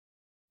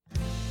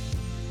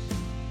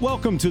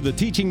Welcome to the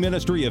teaching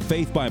ministry of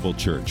Faith Bible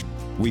Church.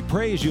 We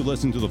pray as you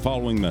listen to the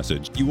following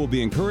message, you will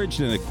be encouraged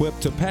and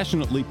equipped to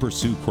passionately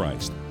pursue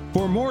Christ.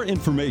 For more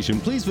information,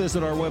 please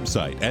visit our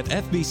website at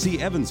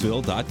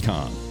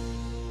fbcevansville.com.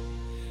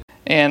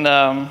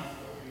 And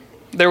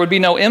there would be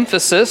no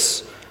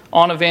emphasis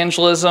on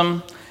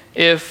evangelism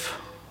if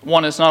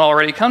one has not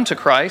already come to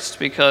Christ,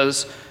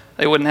 because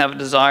they wouldn't have a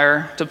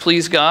desire to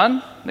please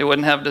God. They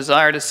wouldn't have a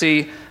desire to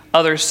see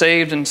others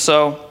saved. And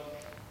so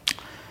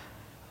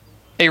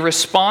a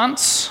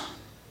response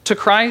to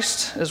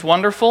Christ is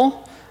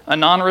wonderful. A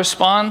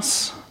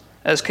non-response,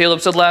 as Caleb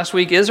said last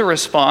week, is a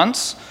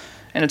response,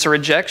 and it's a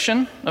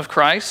rejection of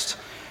Christ.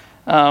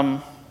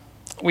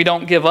 We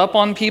don't give up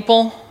on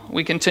people.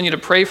 We continue to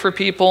pray for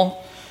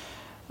people.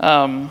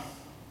 Just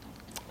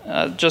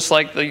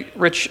like the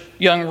rich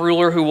young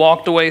ruler who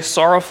walked away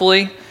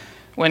sorrowfully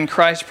when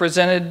Christ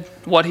presented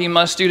what he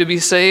must do to be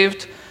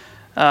saved.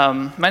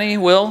 Many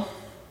will,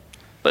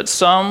 but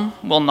some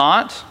will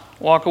not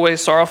walk away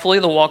sorrowfully.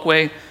 They'll walk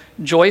away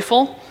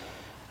joyful.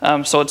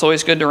 So it's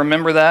always good to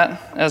remember that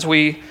as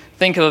we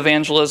think of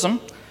evangelism.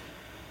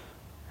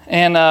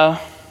 And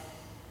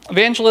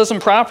evangelism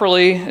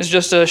properly is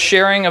just a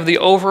sharing of the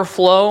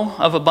overflow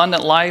of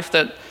abundant life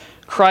that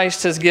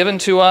Christ has given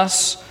to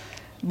us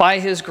by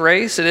his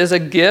grace. It is a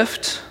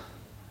gift,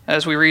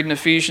 as we read in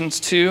Ephesians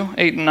 2,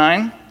 8 and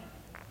 9.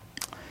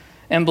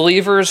 And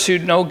believers who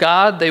know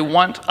God, they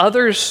want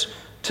others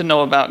to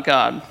know about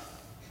God.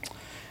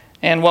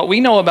 And what we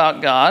know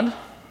about God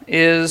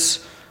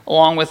is,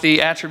 along with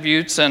the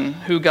attributes and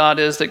who God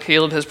is that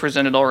Caleb has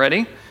presented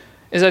already,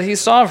 is that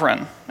he's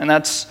sovereign. And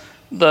that's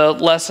the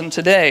lesson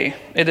today.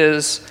 It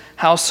is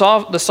how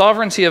the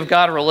sovereignty of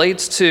God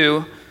relates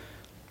to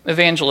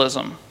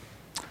evangelism.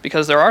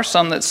 Because there are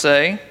some that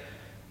say,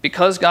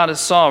 because God is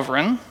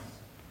sovereign,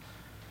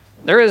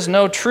 there is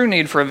no true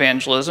need for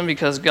evangelism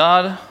because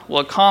God will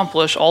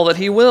accomplish all that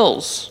he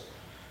wills,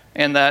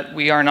 and that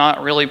we are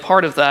not really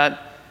part of that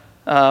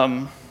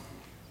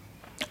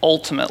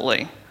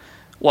ultimately.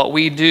 What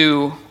we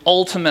do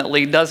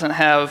ultimately doesn't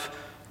have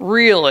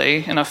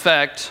really an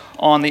effect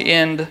on the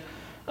end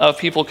of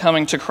people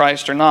coming to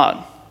Christ or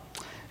not.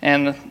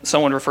 And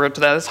someone referred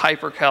to that as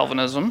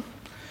hyper-Calvinism,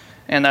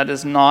 and that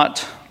is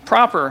not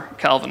proper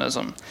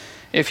Calvinism.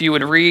 If you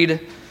would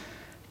read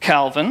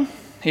Calvin,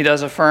 he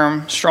does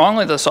affirm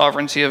strongly the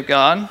sovereignty of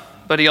God,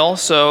 but he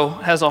also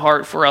has a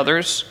heart for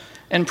others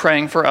and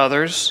praying for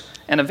others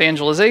and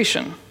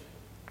evangelization.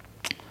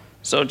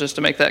 So just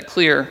to make that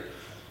clear.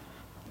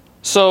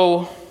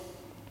 So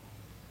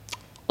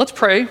let's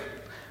pray.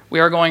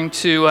 We are going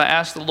to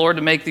ask the Lord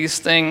to make these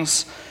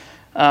things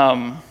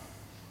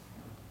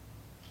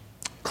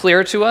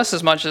clear to us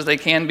as much as they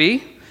can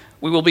be.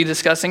 We will be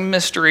discussing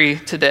mystery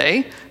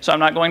today, so I'm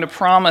not going to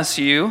promise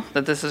you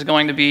that this is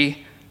going to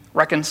be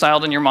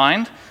reconciled in your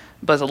mind,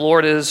 but the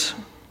Lord is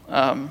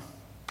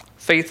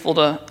faithful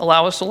to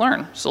allow us to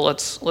learn. So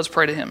let's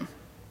pray to him.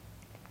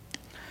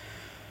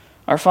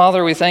 Our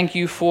Father, we thank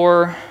you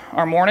for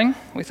our morning.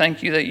 We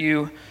thank you that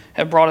you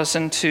have brought us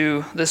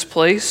into this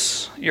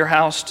place, your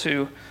house,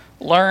 to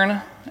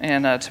learn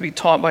and to be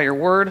taught by your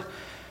word.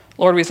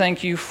 Lord, we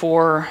thank you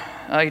for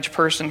each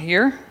person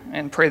here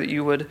and pray that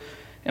you would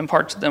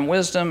impart to them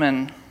wisdom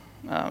and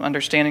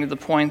understanding of the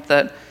point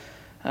that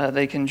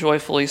they can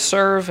joyfully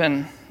serve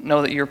and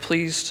know that you're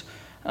pleased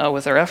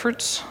with their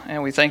efforts.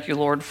 And we thank you,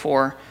 Lord,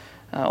 for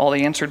all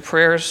the answered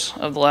prayers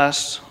of the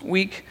last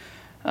week,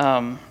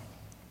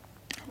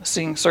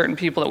 seeing certain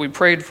people that we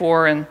prayed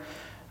for, and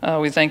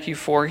we thank you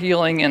for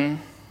healing, and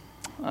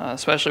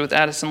especially with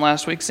Addison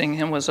last week, seeing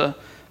him was a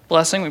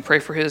blessing. We pray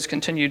for his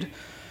continued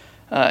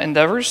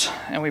endeavors,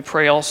 and we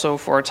pray also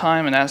for our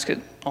time and ask it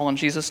all in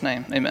Jesus'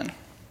 name. Amen.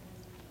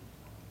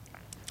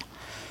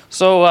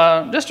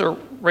 So just a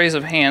raise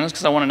of hands,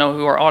 because I want to know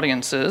who our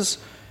audience is.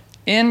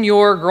 In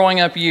your growing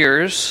up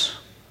years,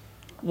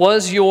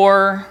 was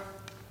your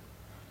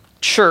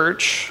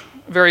church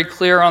very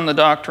clear on the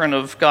doctrine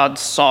of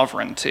God's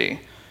sovereignty?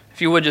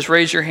 If you would, just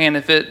raise your hand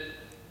if it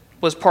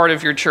was part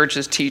of your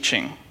church's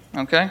teaching,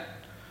 okay?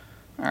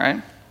 All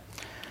right.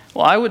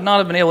 Well, I would not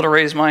have been able to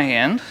raise my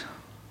hand.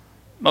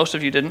 Most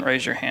of you didn't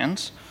raise your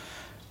hands.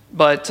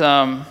 But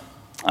I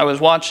was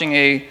watching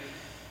a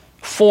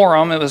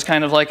forum. It was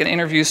kind of like an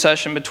interview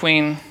session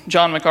between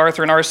John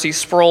MacArthur and R.C.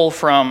 Sproul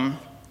from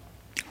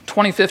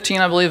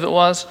 2015, I believe it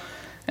was.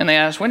 And they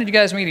asked, when did you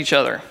guys meet each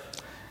other?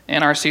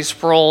 And R.C.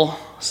 Sproul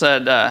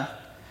said,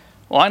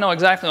 well, I know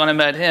exactly when I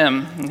met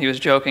him. And he was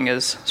joking,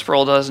 as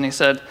Sproul does, and he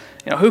said,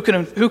 who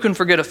can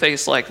forget a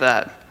face like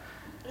that?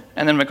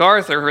 And then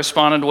MacArthur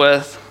responded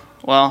with,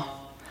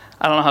 well,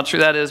 I don't know how true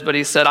that is, but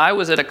he said, I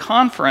was at a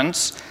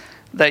conference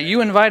that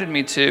you invited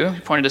me to. He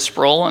pointed to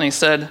Sproul, and he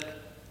said,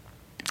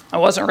 I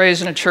wasn't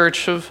raised in a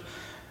church of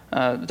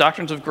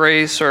doctrines of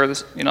grace or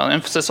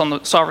emphasis on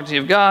the sovereignty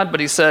of God, but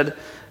he said,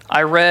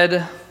 I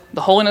read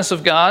The Holiness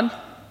of God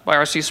by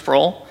R.C.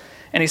 Sproul,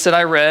 and he said,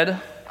 I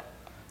read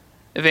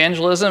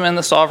Evangelism and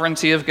the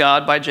Sovereignty of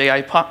God by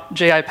J.I.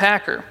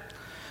 Packer.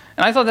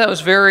 And I thought that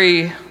was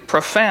very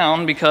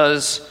profound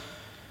because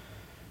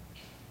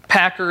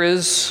Packer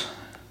is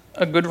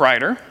a good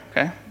writer.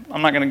 Okay,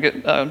 I'm not going to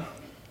get,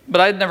 but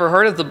I'd never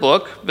heard of the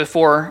book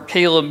before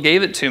Caleb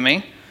gave it to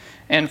me.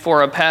 And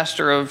for a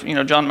pastor of,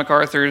 John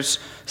MacArthur's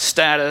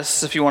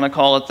status, if you want to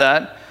call it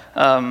that,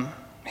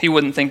 he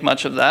wouldn't think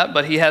much of that,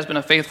 but he has been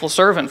a faithful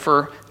servant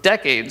for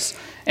decades.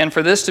 And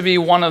for this to be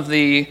one of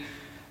the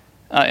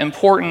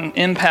important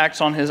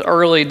impacts on his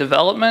early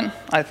development,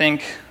 I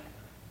think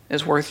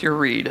is worth your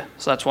read.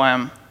 So that's why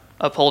I'm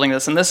upholding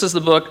this. And this is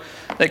the book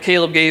that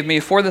Caleb gave me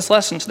for this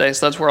lesson today,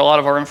 so that's where a lot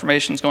of our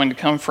information is going to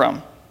come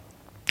from.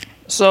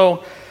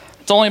 So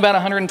it's only about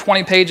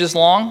 120 pages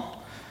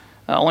long,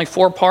 only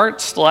 4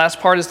 parts. The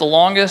last part is the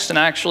longest and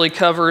actually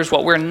covers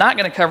what we're not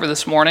going to cover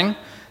this morning,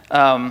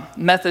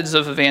 methods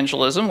of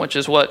evangelism, which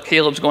is what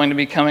Caleb's going to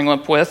be coming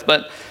up with.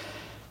 But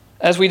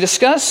as we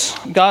discuss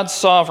God's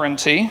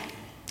sovereignty,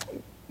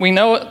 we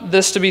know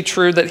this to be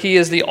true, that he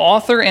is the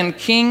author and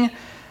king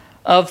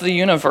of the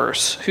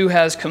universe, who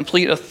has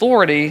complete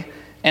authority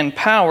and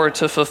power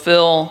to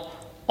fulfill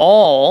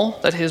all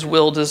that his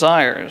will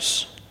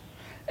desires.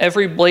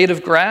 Every blade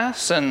of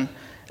grass and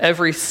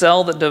every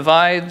cell that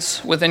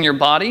divides within your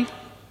body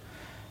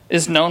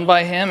is known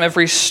by him.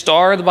 Every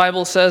star, the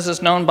Bible says,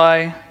 is known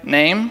by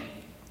name.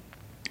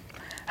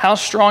 How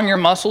strong your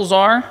muscles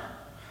are,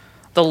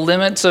 the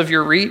limits of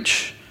your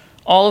reach,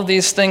 all of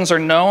these things are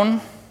known.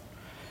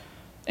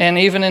 And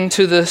even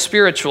into the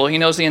spiritual, he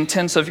knows the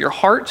intents of your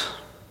heart.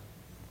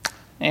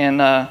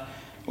 And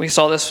we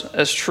saw this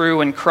as true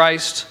when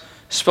Christ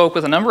spoke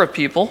with a number of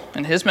people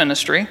in his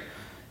ministry.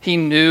 He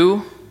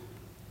knew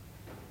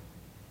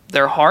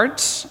their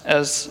hearts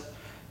as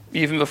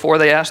even before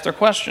they asked their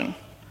question.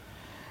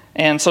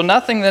 And so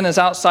nothing then is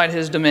outside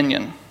his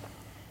dominion.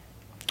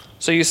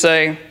 So you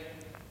say,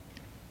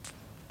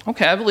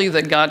 okay, I believe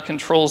that God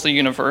controls the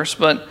universe,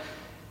 but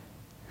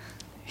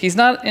he's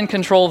not in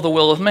control of the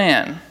will of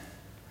man.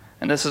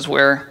 And this is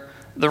where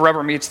the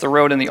rubber meets the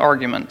road in the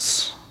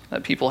arguments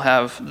that people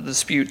have, the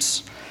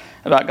disputes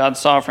about God's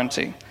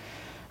sovereignty.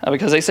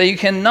 Because they say you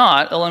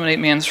cannot eliminate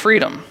man's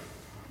freedom.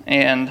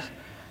 And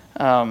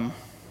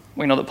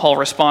we know that Paul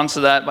responds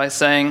to that by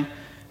saying,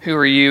 who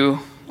are you,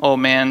 O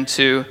man,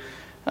 to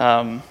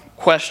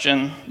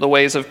question the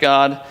ways of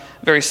God?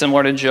 Very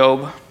similar to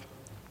Job,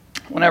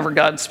 whenever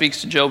God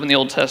speaks to Job in the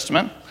Old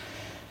Testament.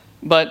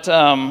 But,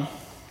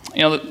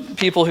 the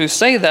people who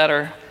say that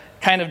are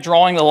kind of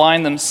drawing the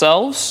line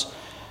themselves.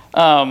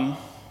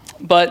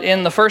 But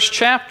in the first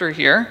chapter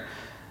here,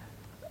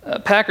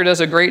 Packer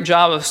does a great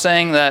job of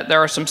saying that there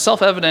are some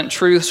self-evident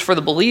truths for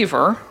the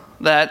believer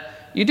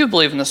that you do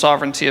believe in the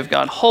sovereignty of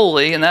God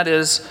wholly, and that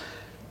is,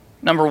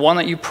 number one,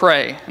 that you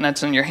pray, and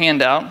that's in your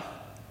handout.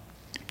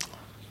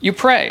 You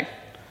pray.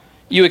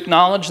 You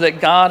acknowledge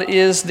that God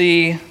is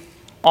the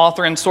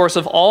author and source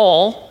of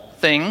all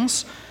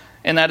things,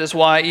 and that is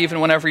why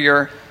even whenever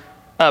you're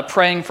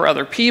praying for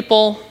other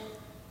people,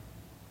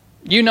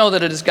 you know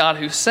that it is God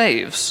who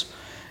saves,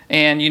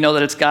 and you know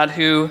that it's God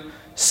who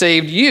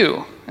saved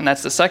you, and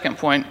that's the second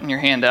point in your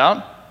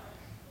handout.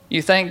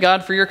 You thank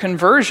God for your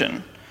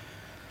conversion.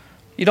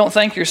 You don't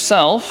thank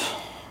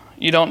yourself.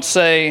 You don't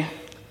say,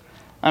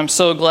 I'm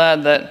so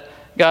glad that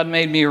God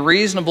made me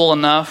reasonable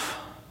enough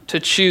to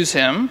choose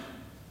him,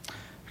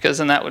 because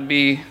then that would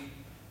be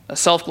a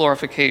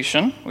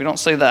self-glorification. We don't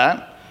say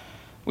that.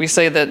 We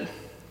say that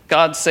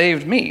God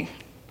saved me,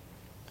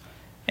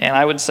 and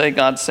I would say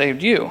God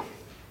saved you.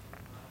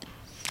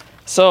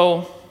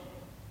 So,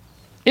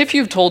 if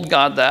you've told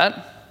God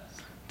that,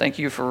 thank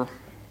you for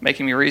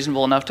making me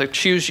reasonable enough to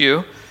choose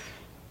you,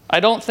 I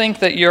don't think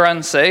that you're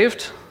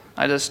unsaved.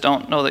 I just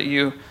don't know that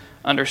you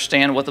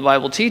understand what the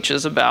Bible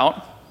teaches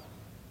about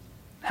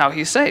how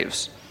he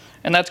saves.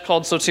 And that's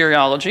called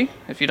soteriology.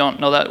 If you don't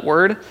know that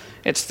word,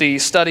 it's the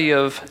study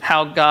of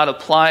how God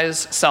applies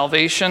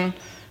salvation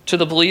to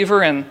the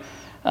believer, and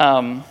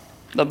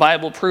the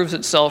Bible proves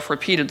itself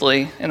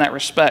repeatedly in that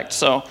respect.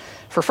 So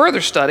for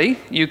further study,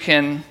 you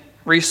can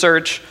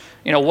research,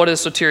 what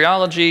is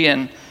soteriology,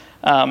 and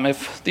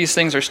if these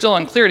things are still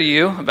unclear to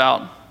you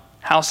about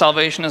how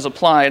salvation is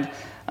applied,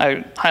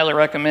 I highly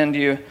recommend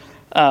you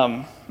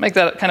make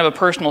that kind of a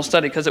personal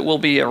study, because it will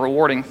be a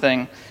rewarding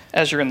thing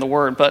as you're in the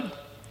Word. But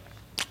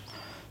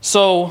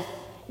so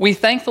we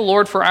thank the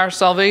Lord for our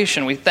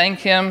salvation. We thank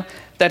him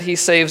that he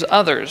saves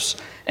others,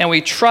 and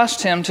we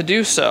trust him to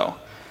do so.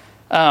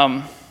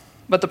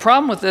 But the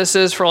problem with this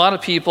is, for a lot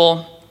of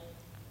people,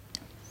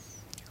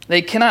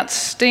 they cannot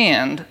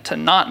stand to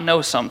not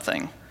know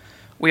something.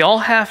 We all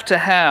have to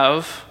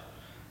have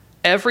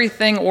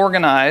everything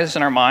organized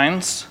in our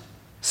minds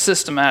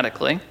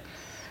systematically.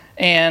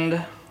 And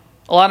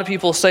a lot of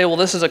people say, well,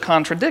 this is a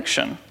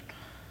contradiction,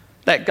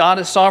 that God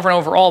is sovereign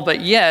over all,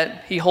 but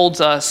yet he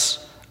holds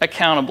us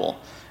accountable.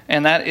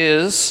 And that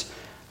is,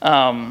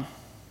 in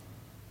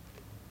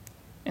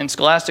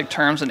scholastic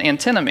terms, an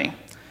antinomy.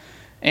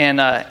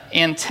 And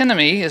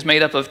antinomy is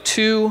made up of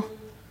two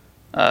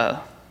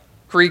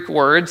Greek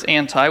words,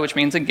 anti, which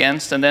means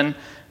against, and then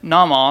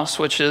nomos,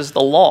 which is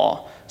the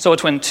law. So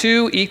it's when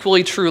two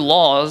equally true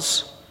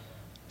laws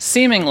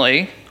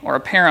seemingly or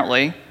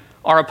apparently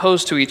are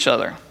opposed to each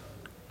other.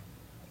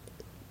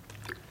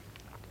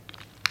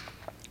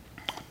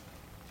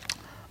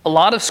 A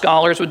lot of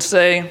scholars would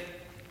say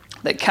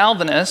that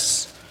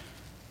Calvinists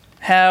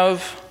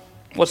have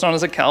what's known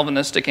as a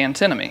Calvinistic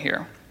antinomy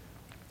here.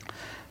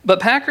 But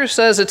Packer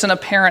says it's an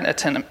apparent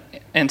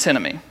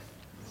antinomy.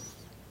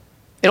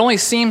 It only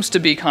seems to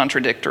be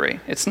contradictory.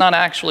 It's not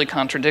actually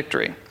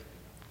contradictory.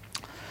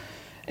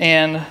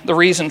 And the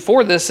reason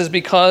for this is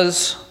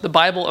because the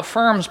Bible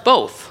affirms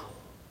both.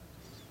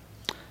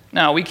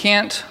 Now, we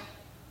can't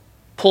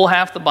pull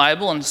half the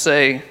Bible and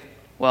say,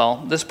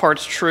 well, this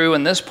part's true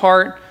and this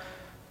part,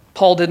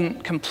 Paul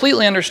didn't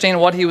completely understand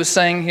what he was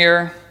saying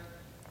here.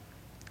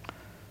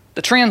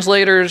 The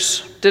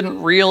translators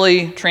didn't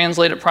really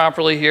translate it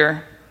properly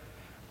here.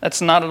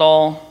 That's not at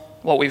all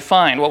what we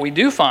find. What we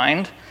do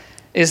find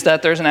is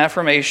that there's an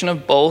affirmation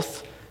of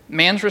both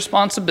man's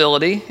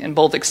responsibility in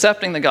both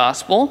accepting the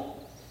gospel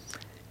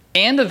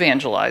and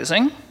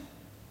evangelizing,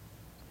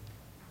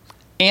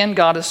 and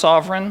God is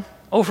sovereign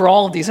over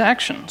all of these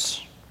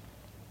actions.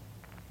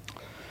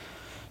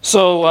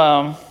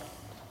 So,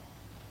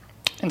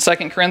 in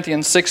 2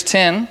 Corinthians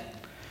 6:10,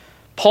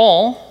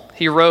 Paul,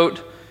 he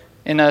wrote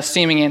in a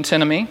seeming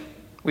antinomy,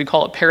 we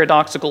call it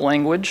paradoxical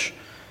language,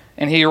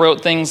 and he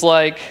wrote things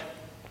like,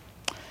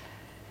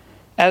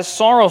 as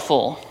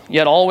sorrowful,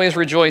 yet always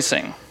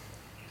rejoicing.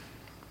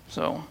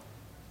 So,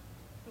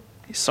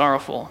 he's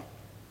sorrowful,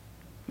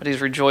 but he's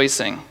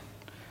rejoicing.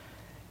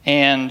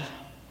 And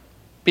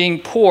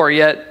being poor,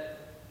 yet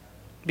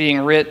being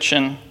rich,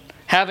 and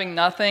having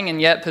nothing,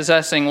 and yet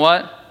possessing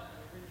what?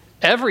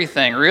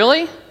 Everything.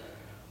 Really?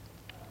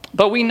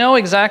 But we know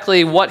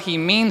exactly what he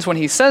means when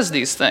he says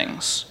these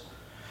things.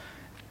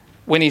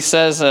 When he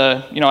says,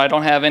 I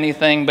don't have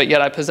anything, but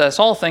yet I possess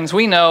all things,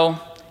 we know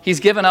he's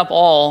given up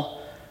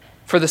all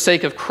for the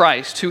sake of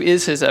Christ, who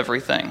is his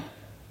everything.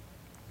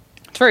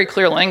 It's very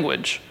clear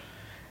language.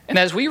 And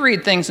as we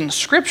read things in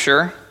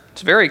Scripture,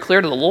 it's very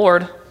clear to the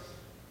Lord.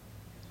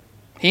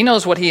 He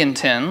knows what he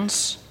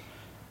intends,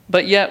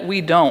 but yet we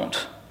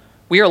don't.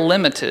 We are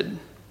limited.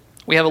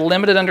 We have a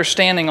limited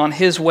understanding on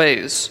his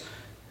ways.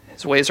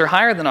 His ways are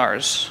higher than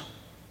ours.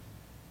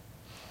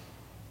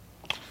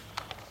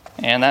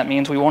 And that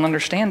means we won't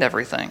understand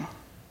everything.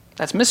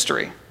 That's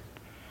mystery.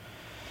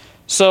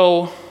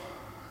 So,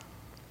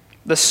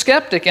 the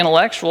skeptic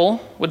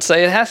intellectual would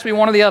say it has to be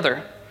one or the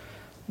other.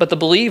 But the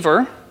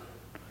believer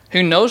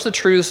who knows the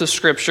truths of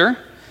Scripture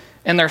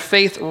and their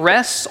faith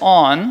rests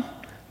on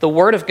the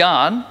Word of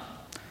God,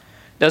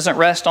 doesn't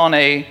rest on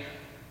a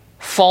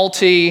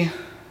faulty,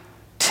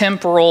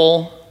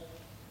 temporal,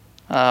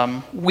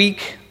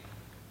 weak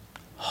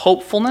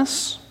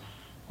hopefulness,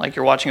 like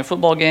you're watching a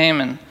football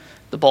game and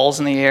the ball's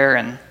in the air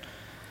and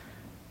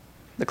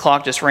the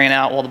clock just ran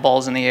out while the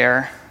ball's in the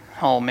air.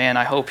 Oh man,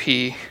 I hope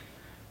he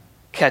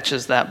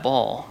catches that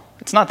ball.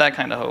 It's not that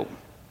kind of hope.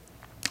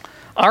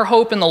 Our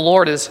hope in the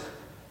Lord is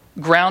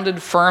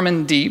grounded firm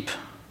and deep,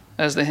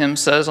 as the hymn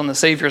says, on the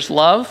Savior's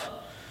love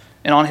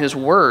and on his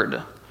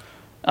word.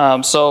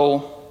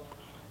 So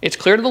it's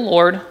clear to the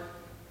Lord,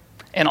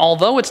 and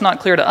although it's not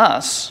clear to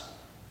us,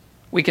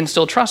 we can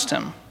still trust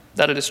him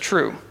that it is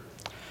true.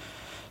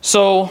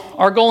 So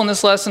our goal in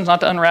this lesson is not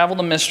to unravel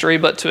the mystery,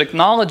 but to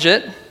acknowledge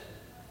it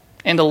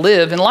and to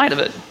live in light of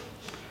it.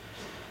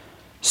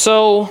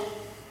 So,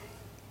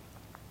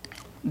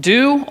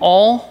 do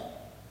all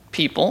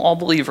people, all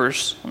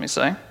believers, let me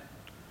say,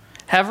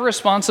 have a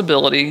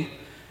responsibility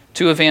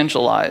to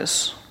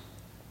evangelize?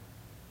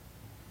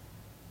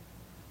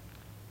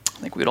 I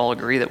think we'd all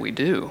agree that we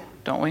do,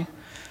 don't we?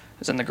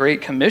 As in the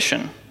Great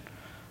Commission,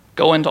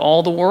 go into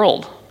all the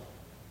world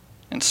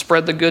and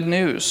spread the good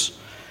news.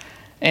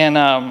 And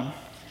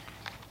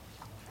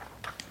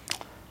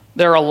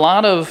there are a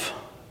lot of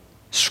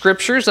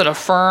scriptures that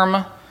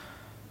affirm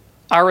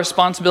our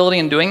responsibility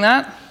in doing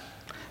that.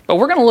 But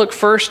we're going to look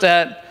first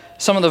at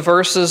some of the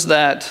verses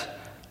that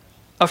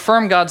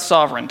affirm God's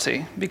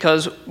sovereignty,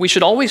 because we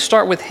should always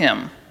start with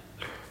him.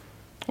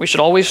 We should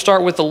always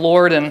start with the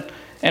Lord and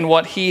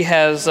what he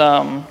has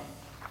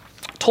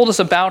told us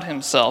about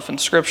himself in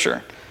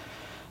Scripture.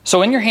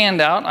 So in your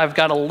handout, I've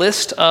got a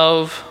list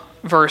of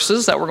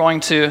verses that we're going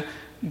to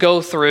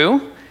go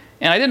through.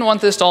 And I didn't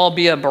want this to all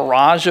be a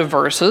barrage of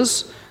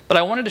verses, but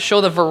I wanted to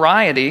show the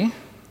variety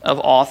of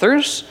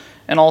authors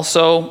and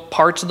also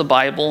parts of the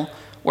Bible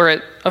where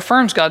it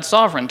affirms God's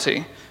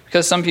sovereignty.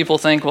 Because some people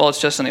think, well,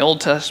 it's just in the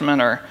Old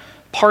Testament or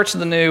parts of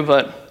the New,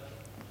 but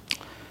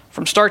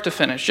from start to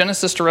finish,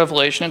 Genesis to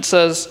Revelation, it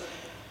says,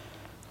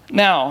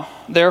 now,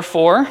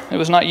 therefore, it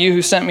was not you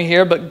who sent me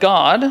here, but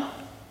God,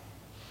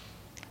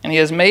 and he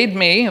has made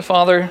me a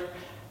father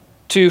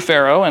to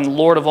Pharaoh and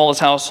Lord of all his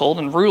household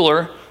and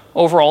ruler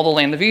over all the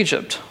land of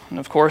Egypt. And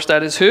of course,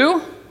 that is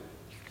who?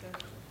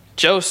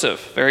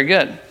 Joseph. Very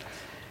good.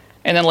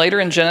 And then later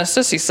in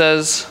Genesis, he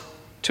says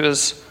to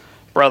his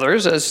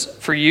brothers, as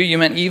for you, you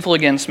meant evil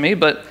against me,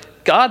 but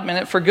God meant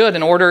it for good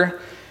in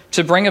order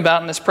to bring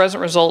about in this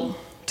present result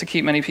to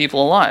keep many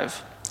people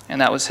alive.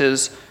 And that was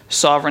his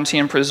sovereignty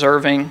in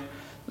preserving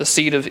the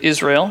seed of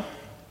Israel.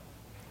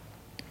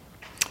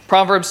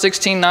 Proverbs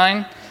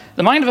 16:9,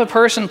 the mind of a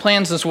person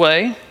plans his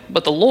way,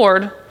 but the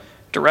Lord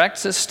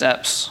directs his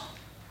steps.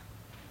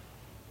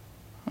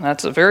 And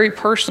that's a very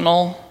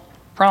personal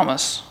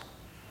promise.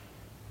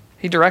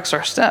 He directs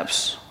our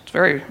steps. It's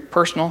very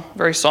personal,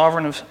 very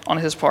sovereign on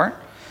his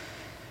part.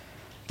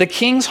 The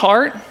king's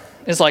heart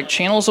is like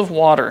channels of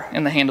water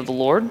in the hand of the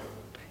Lord.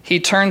 He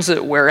turns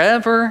it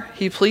wherever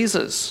he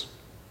pleases.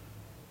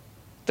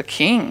 The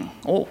king,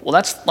 oh, well,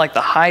 that's like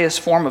the highest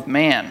form of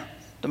man,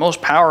 the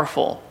most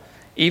powerful.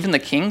 Even the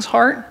king's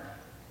heart?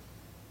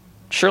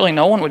 Surely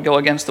no one would go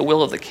against the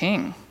will of the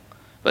king.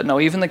 But no,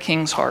 even the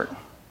king's heart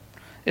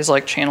is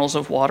like channels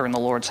of water in the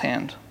Lord's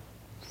hand.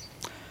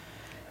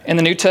 In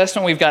the New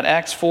Testament, we've got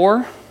Acts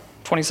 4,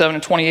 27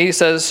 and 28. It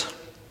says,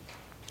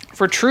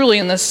 "For truly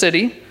in this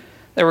city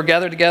they were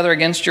gathered together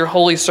against your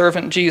holy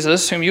servant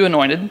Jesus, whom you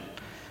anointed,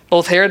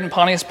 both Herod and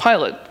Pontius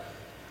Pilate,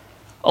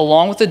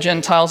 along with the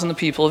Gentiles and the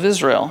people of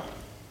Israel,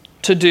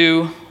 to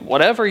do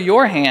whatever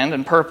your hand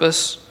and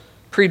purpose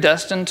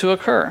predestined to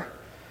occur."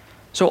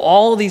 So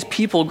all of these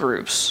people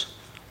groups,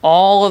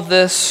 all of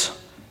this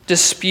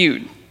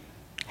dispute,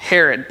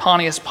 Herod,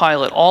 Pontius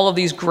Pilate, all of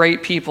these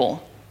great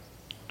people,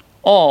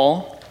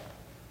 all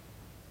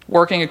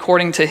working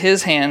according to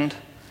his hand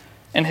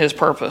and his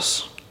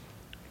purpose.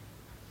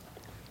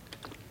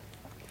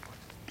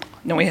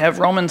 Then we have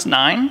Romans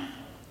 9.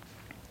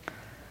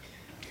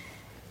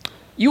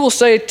 You will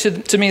say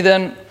to me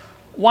then,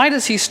 why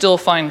does he still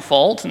find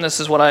fault? And this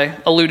is what I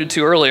alluded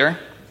to earlier.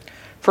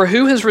 For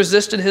who has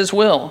resisted his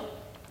will?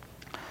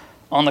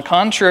 On the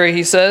contrary,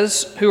 he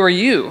says, who are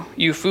you,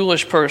 you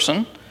foolish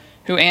person,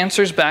 who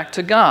answers back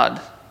to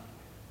God?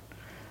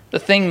 The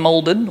thing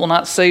molded will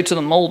not say to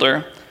the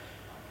molder,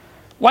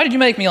 why did you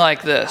make me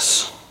like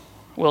this?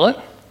 Will it?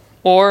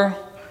 Or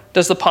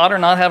does the potter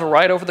not have a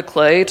right over the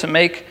clay to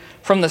make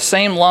from the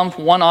same lump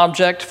one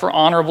object for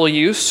honorable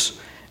use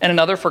and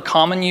another for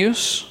common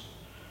use?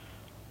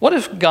 What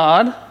if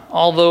God,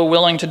 although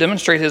willing to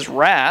demonstrate his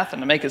wrath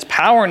and to make his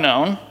power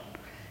known,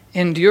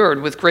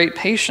 endured with great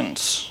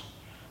patience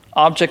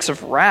objects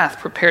of wrath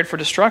prepared for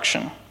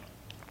destruction?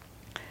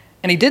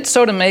 And he did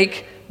so to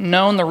make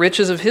known the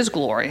riches of his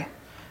glory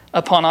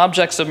upon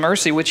objects of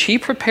mercy, which he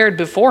prepared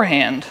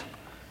beforehand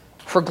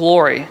for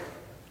glory,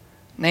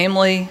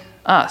 namely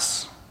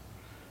us,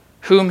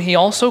 whom he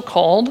also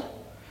called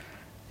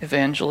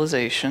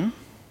evangelization,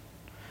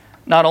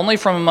 not only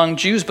from among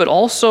Jews, but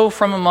also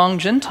from among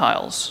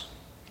Gentiles.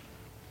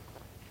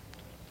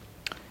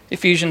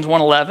 Ephesians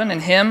 1:11,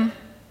 in him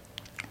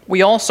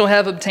we also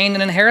have obtained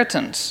an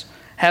inheritance,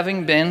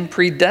 having been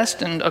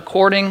predestined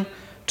according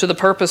to the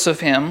purpose of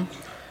him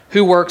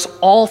who works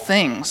all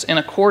things in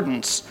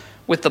accordance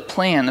with the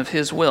plan of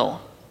his will.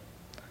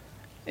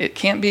 It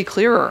can't be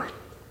clearer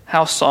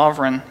how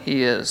sovereign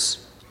he is,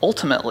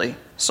 ultimately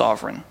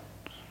sovereign.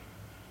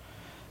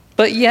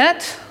 But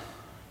yet,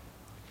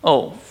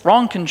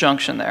 wrong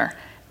conjunction there.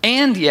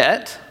 And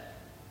yet,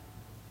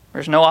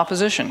 there's no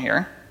opposition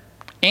here.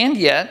 And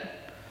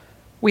yet,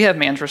 we have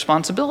man's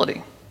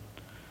responsibility.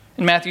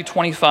 In Matthew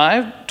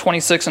 25,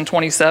 26 and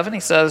 27, he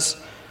says,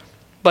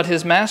 but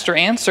his master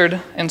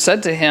answered and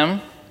said to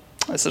him,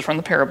 this is from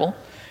the parable,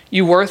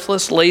 you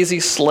worthless, lazy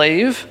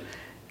slave,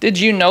 did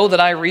you know that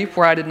I reap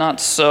where I did not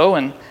sow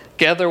and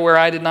gather where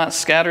I did not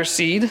scatter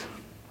seed?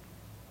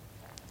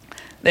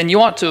 Then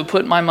you ought to have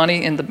put my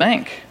money in the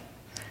bank,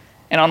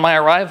 and on my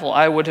arrival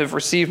I would have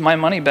received my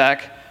money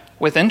back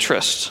with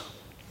interest.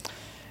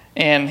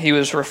 And he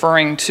was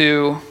referring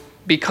to,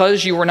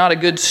 because you were not a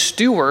good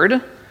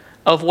steward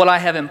of what I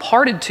have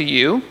imparted to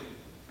you,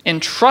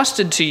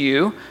 entrusted to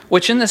you,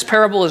 which in this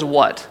parable is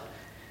what?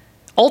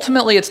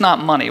 Ultimately, it's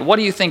not money. What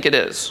do you think it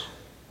is?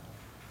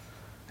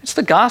 It's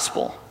the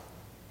gospel.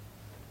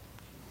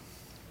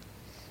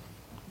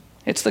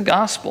 It's the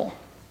gospel.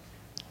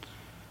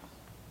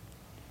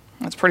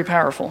 That's pretty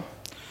powerful.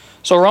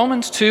 So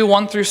Romans 2,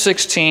 1 through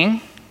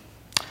 16.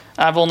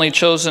 I've only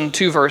chosen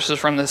 2 verses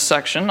from this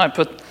section. I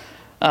put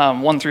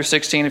 1 through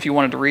 16 if you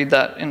wanted to read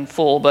that in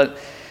full. But it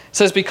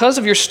says, because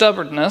of your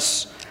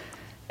stubbornness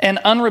and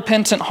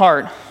unrepentant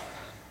heart,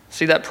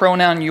 see that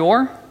pronoun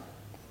your?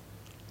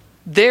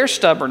 Their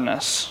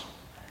stubbornness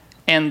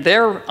and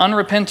their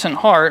unrepentant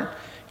heart,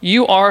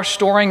 you are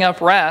storing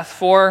up wrath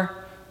for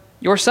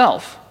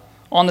yourself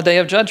on the day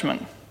of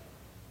judgment,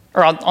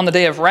 or on the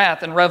day of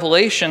wrath and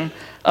revelation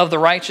of the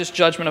righteous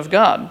judgment of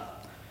God,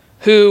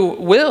 who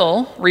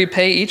will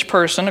repay each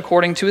person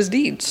according to his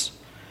deeds.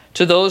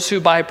 To those who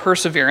by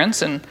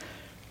perseverance and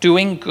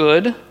doing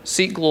good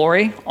seek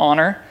glory,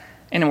 honor,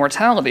 and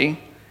immortality,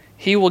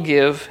 he will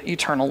give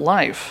eternal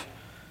life.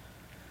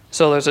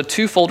 So there's a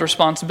twofold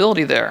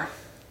responsibility there.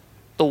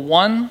 The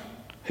one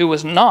who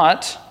was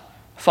not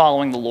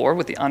following the Lord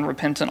with the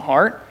unrepentant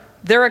heart,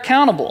 they're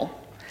accountable.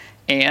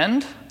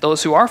 And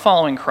those who are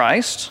following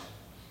Christ,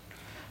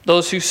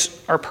 those who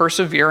are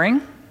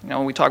persevering,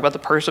 we talk about the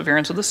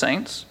perseverance of the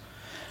saints,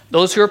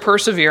 those who are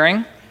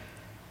persevering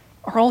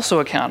are also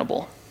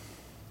accountable.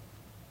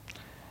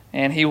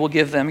 And he will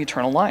give them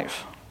eternal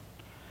life.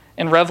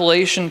 In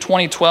Revelation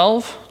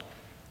 20:12,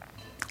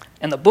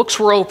 and the books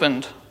were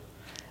opened,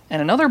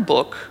 and another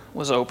book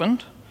was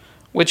opened,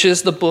 which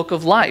is the book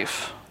of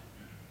life.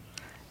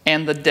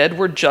 and the dead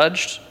were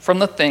judged from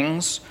the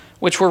things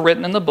which were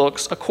written in the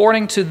books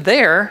according to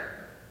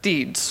their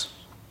deeds.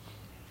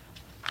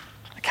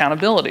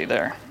 Accountability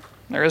there.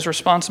 There is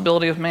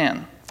responsibility of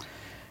man.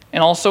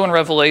 And also in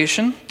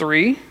Revelation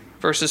 3,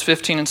 verses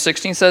 15 and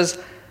 16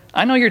 says,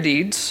 I know your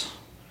deeds,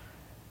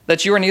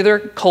 that you are neither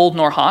cold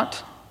nor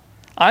hot.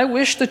 I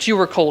wish that you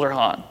were cold or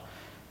hot.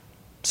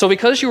 So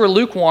because you were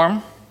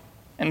lukewarm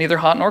and neither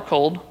hot nor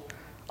cold,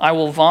 I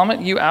will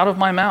vomit you out of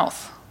my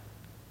mouth.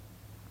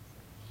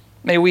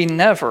 May we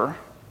never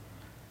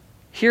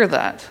hear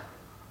that.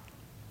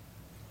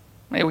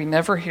 May we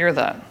never hear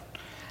that.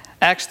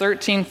 Acts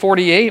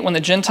 13:48, when the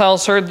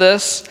Gentiles heard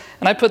this,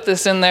 and I put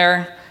this in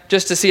there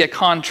just to see a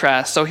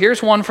contrast. So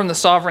here's one from the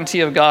sovereignty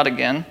of God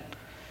again.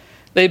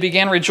 They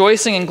began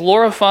rejoicing and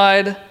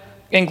glorifying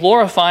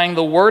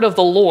the word of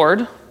the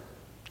Lord,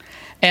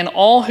 and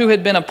all who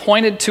had been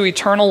appointed to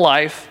eternal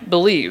life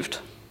believed.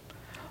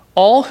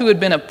 All who had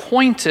been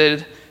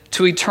appointed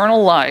to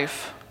eternal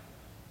life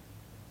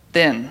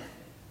then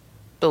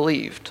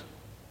believed.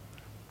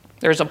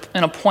 There's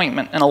an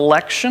appointment, an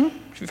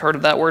election, if you've heard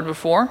of that word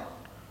before,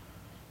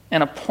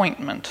 an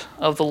appointment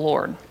of the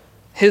Lord,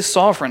 his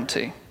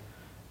sovereignty.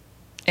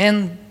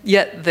 And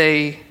yet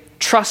they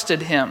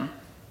trusted him.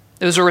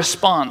 It was a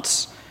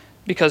response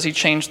because he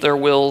changed their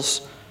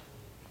wills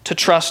to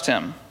trust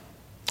him.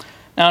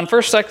 Now in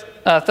 1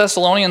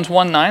 Thessalonians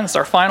 1:9, it's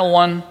our final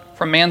one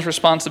from man's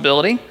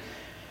responsibility.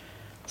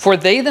 For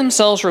they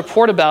themselves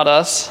report about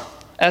us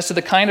as to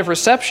the kind of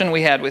reception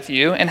we had with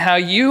you, and how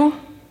you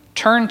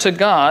turned to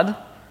God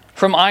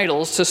from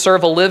idols to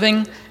serve a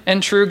living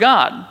and true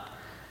God.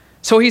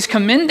 So he's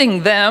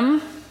commending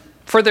them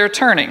for their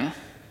turning.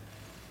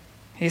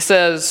 He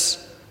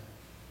says,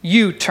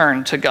 you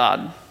turned to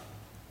God.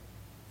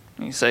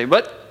 And you say,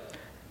 but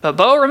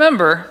Bo,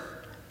 remember,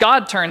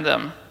 God turned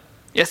them.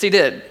 Yes, he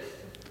did.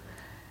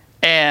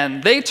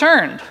 And they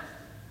turned.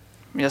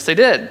 Yes, they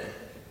did.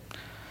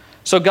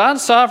 So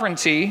God's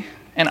sovereignty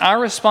and our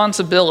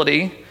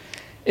responsibility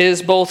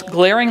is both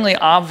glaringly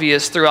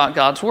obvious throughout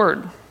God's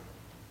word.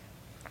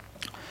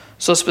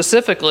 So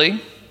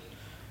specifically,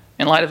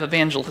 in light of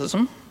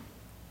evangelism,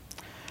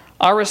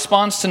 our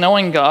response to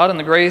knowing God and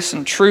the grace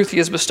and truth he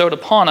has bestowed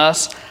upon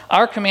us,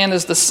 our command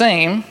is the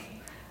same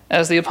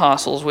as the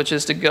apostles, which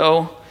is to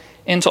go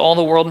into all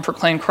the world and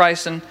proclaim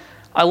Christ. And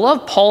I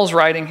love Paul's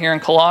writing here in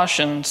 1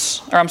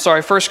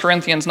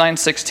 Corinthians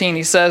 9:16.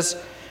 He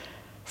says,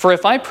 for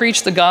if I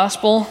preach the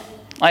gospel,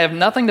 I have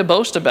nothing to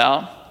boast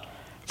about,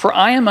 for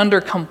I am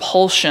under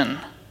compulsion.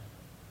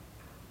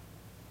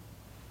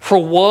 For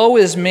woe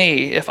is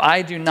me if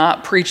I do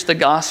not preach the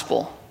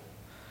gospel.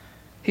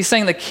 He's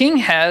saying the king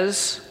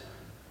has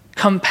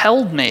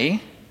compelled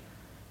me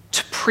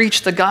to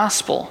preach the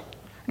gospel.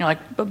 And you're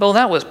like, but Bo,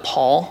 that was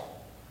Paul.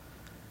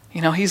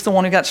 You know, he's the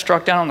one who got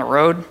struck down on the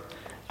road.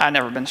 I've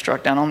never been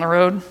struck down on the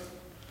road.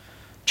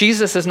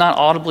 Jesus has not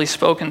audibly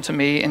spoken to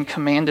me and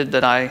commanded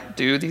that I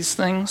do these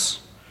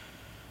things,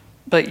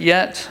 but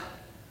yet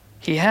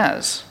he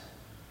has.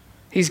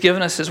 He's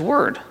given us his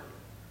word.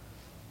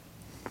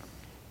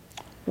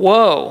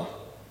 Woe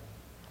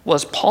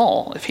was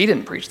Paul if he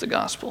didn't preach the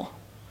gospel.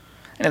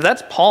 And if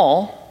that's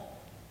Paul,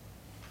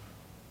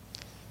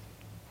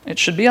 it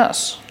should be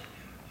us.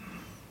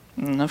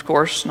 And of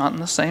course, not in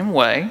the same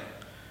way.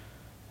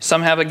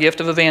 Some have a gift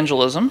of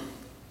evangelism.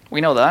 We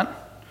know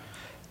that.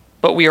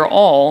 But we are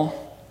all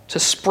to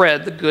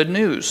spread the good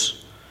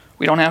news.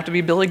 We don't have to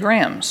be Billy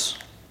Graham's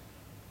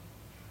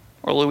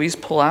or Louise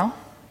Palau.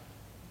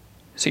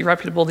 Is he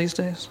reputable these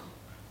days?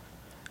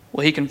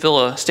 Well, he can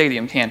fill a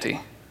stadium, can't he?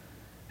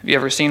 Have you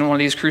ever seen one of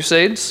these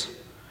crusades?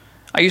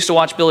 I used to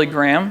watch Billy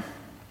Graham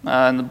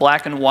in the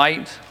black and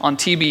white on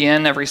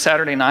TBN every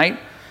Saturday night.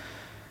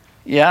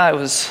 Yeah, it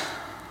was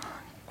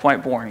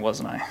quite boring,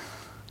 wasn't I?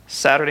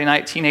 Saturday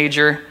night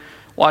teenager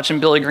watching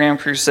Billy Graham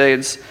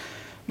crusades.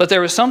 But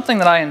there was something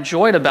that I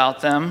enjoyed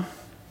about them,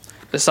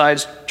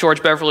 besides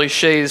George Beverly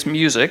Shea's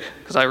music,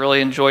 because I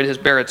really enjoyed his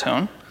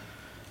baritone.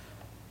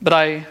 But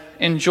I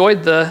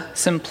enjoyed the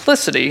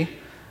simplicity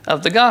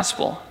of the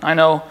gospel. I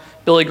know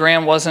Billy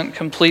Graham wasn't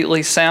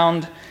completely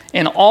sound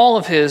in all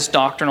of his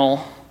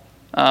doctrinal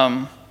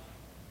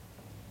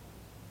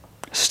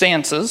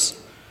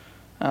stances,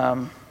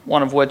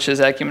 one of which is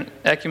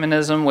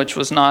ecumenism, which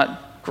was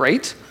not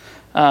great,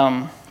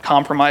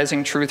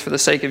 compromising truth for the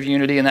sake of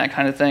unity and that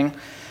kind of thing.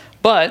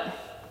 But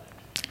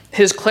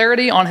his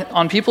clarity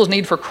on people's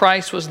need for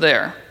Christ was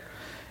there.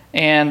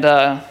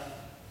 And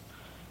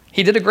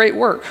he did a great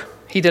work.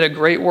 He did a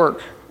great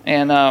work.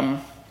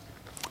 And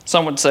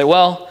some would say,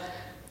 well,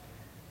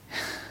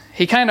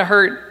 he kind of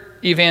hurt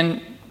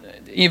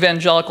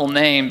evangelical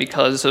name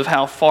because of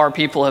how far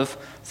people have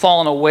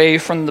fallen away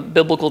from the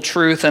biblical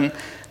truth, and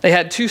they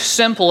had too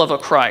simple of a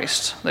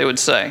Christ, they would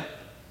say.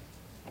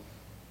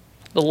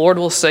 The Lord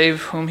will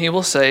save whom he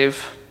will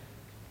save.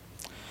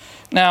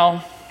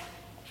 Now,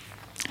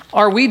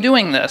 are we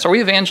doing this? Are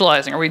we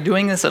evangelizing? Are we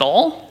doing this at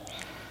all?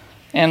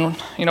 And,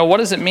 what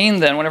does it mean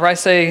then? Whenever I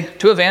say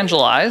to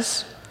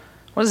evangelize,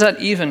 what does that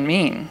even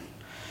mean?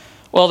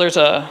 Well, there's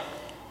a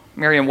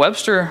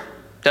Merriam-Webster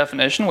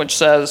definition, which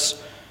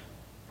says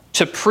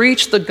to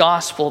preach the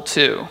gospel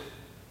to,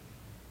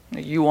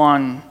 the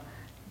euangelion,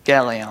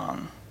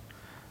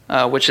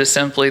 which is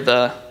simply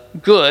the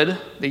good,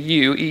 the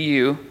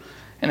EU,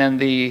 and then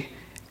the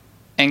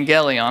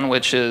angelion,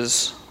 which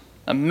is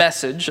a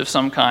message of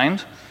some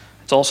kind.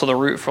 It's also the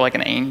root for like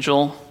an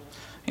angel,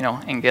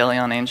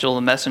 angelion, angel,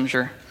 the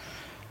messenger.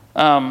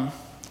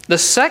 The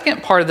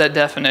second part of that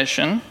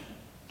definition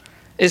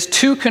is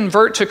to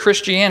convert to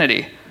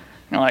Christianity.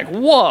 You're like,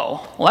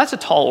 whoa, well, that's a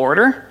tall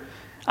order.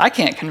 I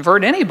can't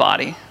convert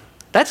anybody.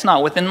 That's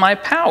not within my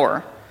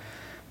power.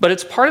 But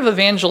it's part of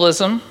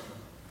evangelism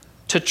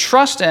to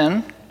trust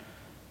in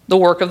the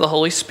work of the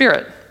Holy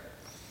Spirit.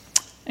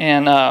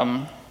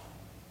 And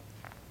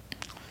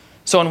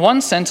so in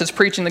one sense, it's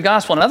preaching the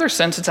gospel. In another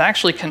sense, it's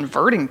actually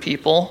converting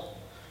people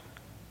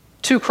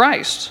to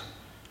Christ.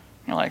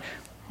 You're like,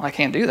 well, I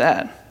can't do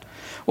that.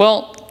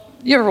 Well,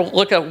 you ever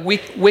look at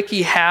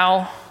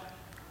WikiHow,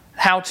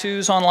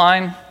 how-tos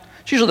online?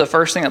 It's usually the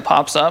first thing that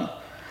pops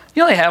up.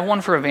 You know they have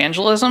one for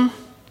evangelism?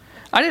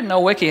 I didn't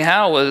know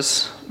WikiHow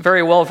was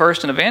very well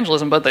versed in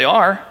evangelism, but they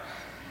are.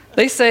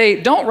 They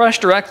say, don't rush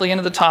directly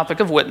into the topic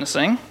of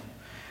witnessing.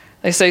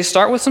 They say,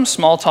 start with some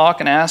small talk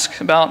and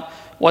ask about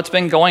what's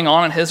been going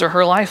on in his or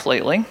her life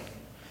lately.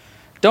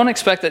 Don't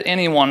expect that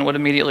anyone would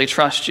immediately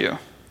trust you.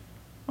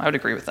 I would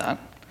agree with that.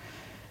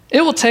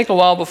 It will take a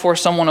while before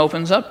someone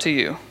opens up to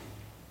you.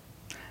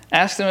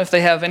 Ask them if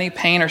they have any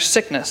pain or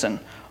sickness and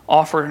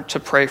offer to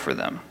pray for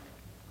them.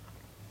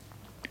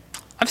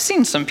 I've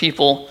seen some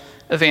people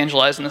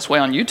evangelize in this way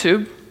on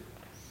YouTube,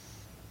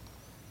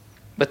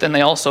 but then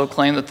they also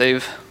claim that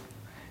they've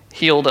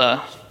healed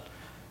a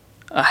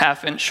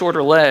half-inch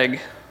shorter leg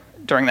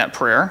during that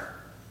prayer.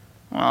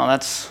 Well,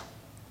 that's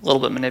a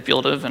little bit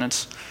manipulative, and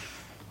it's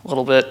a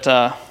little bit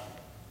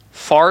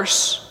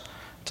farce.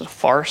 It's a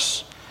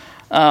farce.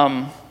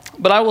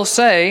 But I will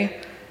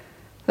say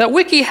that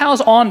WikiHow's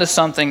on to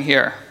something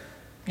here.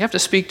 You have to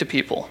speak to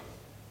people.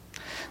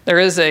 There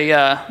is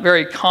a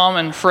very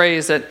common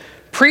phrase that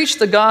preach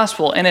the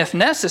gospel, and if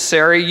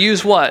necessary,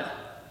 use what?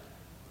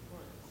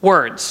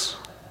 Words.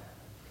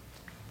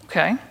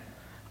 Okay.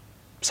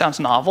 Sounds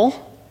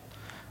novel.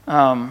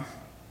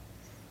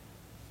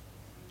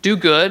 Do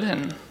good,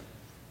 and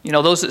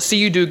those that see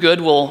you do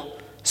good will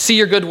see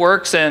your good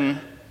works and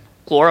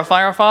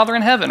glorify our Father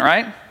in heaven,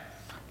 right?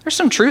 There's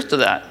some truth to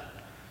that.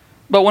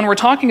 But when we're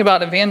talking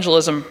about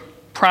evangelism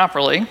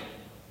properly,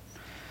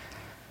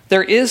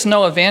 there is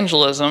no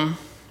evangelism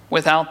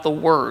without the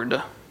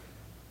word.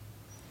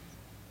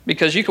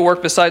 Because you could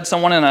work beside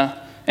someone in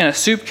a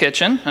soup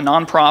kitchen, a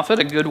nonprofit,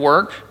 a good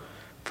work,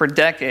 for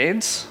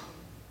decades,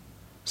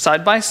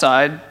 side by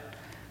side,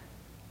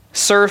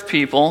 serve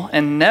people,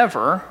 and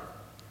never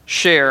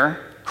share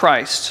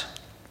Christ.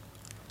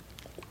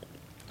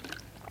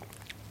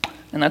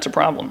 And that's a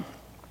problem.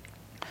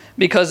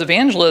 Because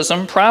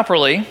evangelism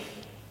properly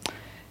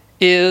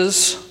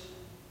is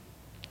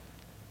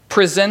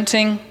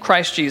presenting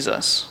Christ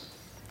Jesus.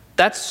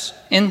 That's,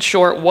 in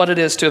short, what it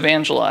is to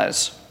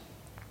evangelize.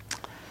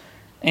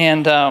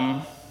 And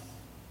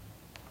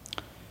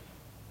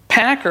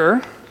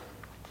Packer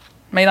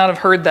may not have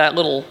heard that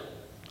little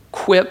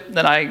quip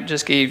that I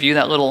just gave you,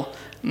 that little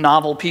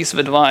novel piece of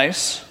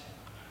advice,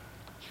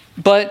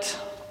 but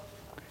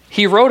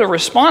he wrote a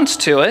response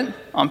to it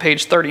on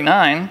page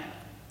 39.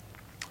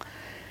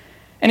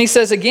 And he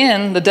says,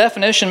 again, the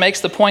definition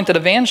makes the point that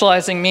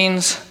evangelizing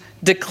means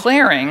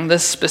declaring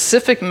this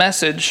specific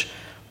message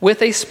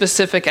with a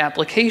specific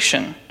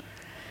application.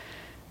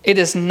 It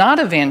is not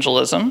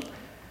evangelism,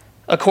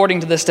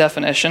 according to this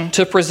definition,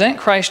 to present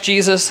Christ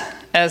Jesus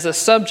as a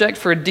subject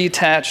for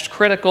detached,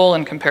 critical,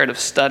 and comparative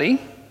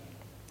study.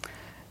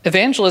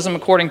 Evangelism,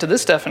 according to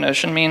this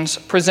definition, means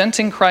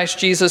presenting Christ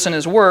Jesus and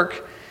his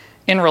work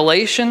in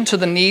relation to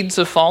the needs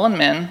of fallen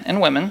men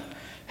and women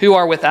who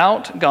are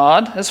without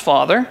God as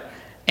Father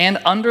and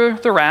under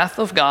the wrath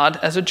of God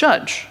as a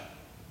judge.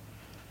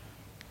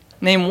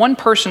 Name one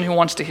person who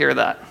wants to hear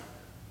that.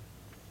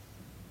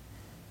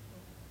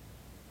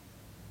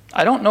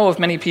 I don't know of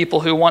many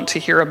people who want to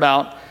hear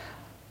about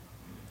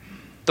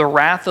the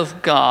wrath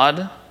of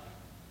God,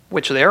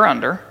 which they're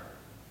under,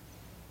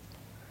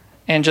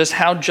 and just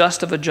how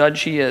just of a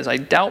judge he is. I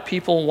doubt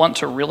people want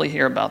to really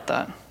hear about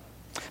that.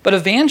 But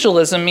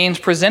evangelism means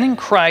presenting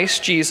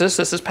Christ Jesus,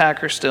 this is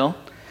Packer still,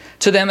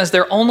 to them as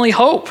their only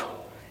hope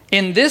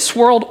in this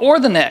world or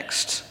the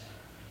next.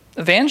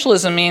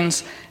 Evangelism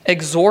means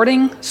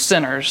exhorting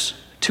sinners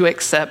to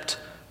accept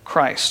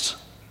Christ.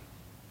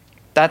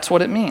 That's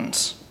what it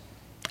means.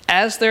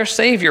 As their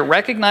Savior,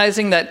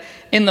 recognizing that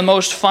in the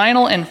most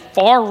final and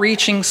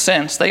far-reaching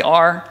sense, they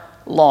are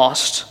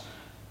lost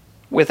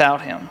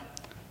without him.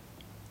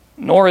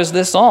 Nor is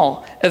this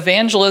all.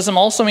 Evangelism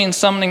also means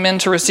summoning men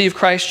to receive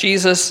Christ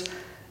Jesus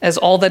as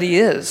all that he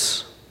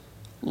is,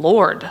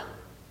 Lord,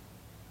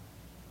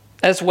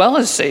 as well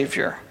as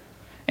Savior.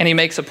 And he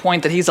makes a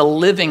point that he's a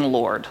living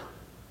Lord.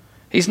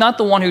 He's not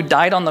the one who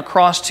died on the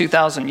cross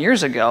 2,000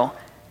 years ago.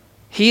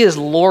 He is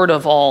Lord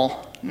of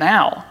all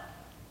now.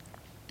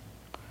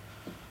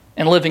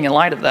 and living in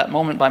light of that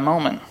moment by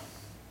moment.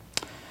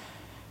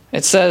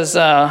 It says,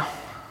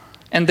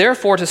 and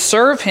therefore to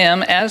serve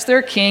him as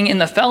their king in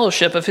the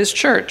fellowship of his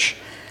church,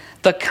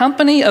 the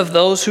company of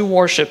those who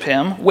worship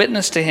him,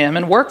 witness to him,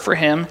 and work for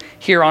him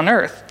here on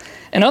earth.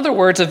 In other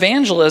words,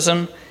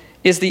 evangelism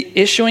is the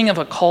issuing of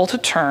a call to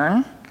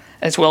turn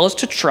as well as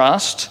to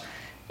trust,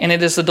 and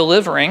it is the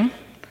delivering,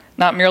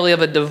 not merely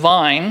of a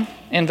divine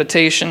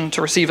invitation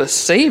to receive a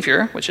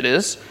Savior, which it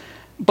is,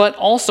 but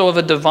also of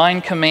a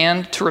divine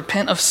command to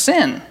repent of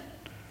sin.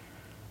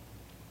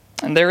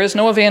 And there is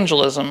no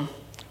evangelism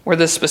where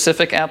this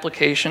specific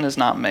application is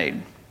not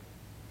made.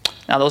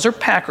 Now, those are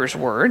Packer's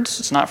words.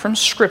 It's not from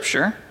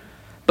Scripture,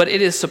 but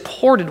it is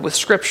supported with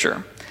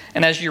Scripture.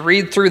 And as you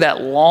read through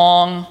that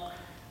long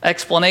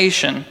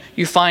explanation,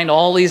 you find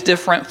all these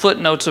different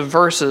footnotes of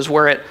verses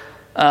where it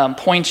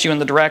points you in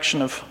the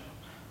direction of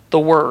the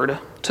Word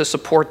to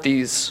support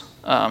these,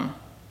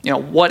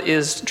 what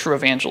is true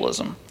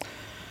evangelism.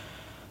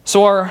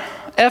 So our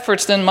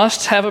efforts then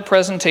must have a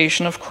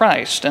presentation of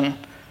Christ. And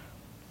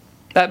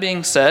that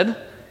being said,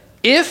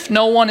 if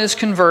no one is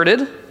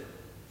converted,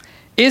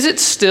 is it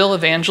still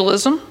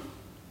evangelism?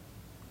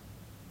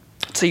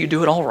 So you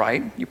do it all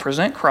right. You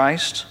present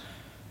Christ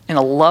in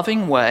a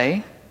loving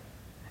way,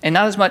 and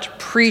not as much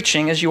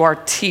preaching as you are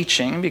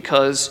teaching,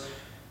 because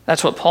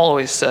that's what Paul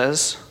always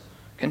says,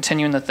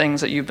 continuing the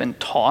things that you've been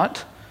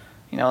taught.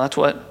 That's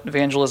what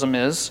evangelism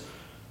is.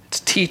 It's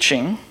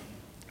teaching.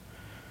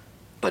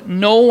 But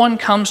no one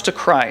comes to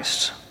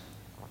Christ.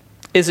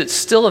 Is it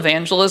still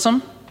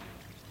evangelism?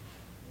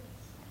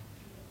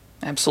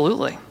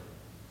 Absolutely.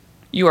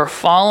 You are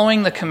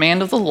following the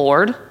command of the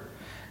Lord.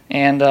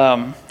 And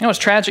it's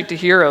tragic to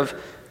hear of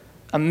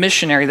a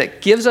missionary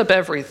that gives up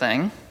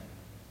everything,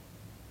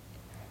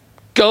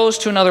 goes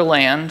to another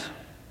land,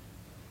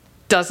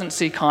 doesn't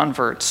see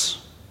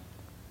converts.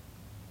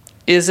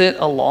 Is it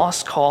a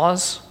lost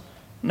cause?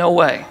 No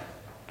way.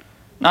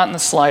 Not in the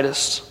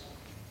slightest.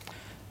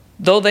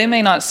 Though they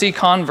may not see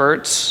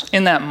converts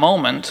in that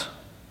moment,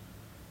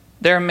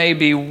 there may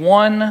be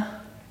one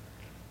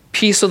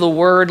piece of the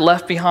word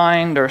left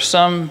behind, or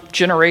some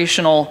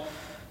generational,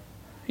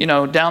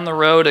 down the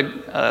road,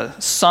 a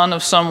son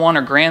of someone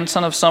or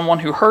grandson of someone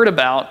who heard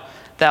about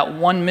that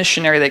one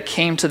missionary that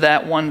came to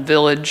that one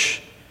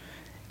village,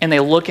 and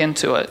they look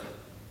into it.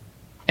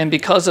 And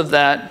because of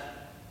that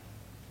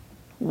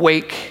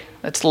wake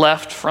that's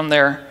left from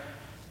their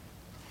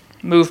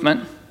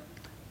movement,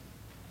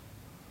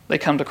 they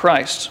come to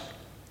Christ.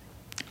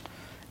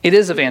 It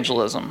is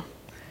evangelism.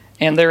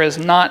 And there is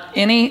not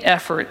any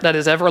effort that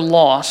is ever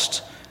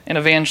lost in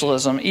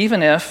evangelism,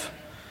 even if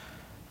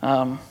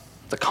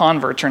the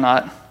converts are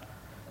not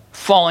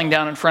falling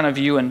down in front of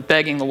you and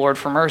begging the Lord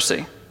for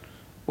mercy,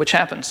 which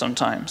happens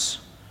sometimes,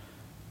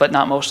 but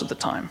not most of the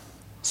time.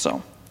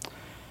 So,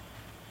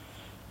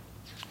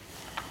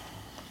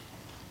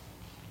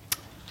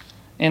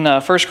 in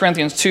 1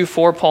 Corinthians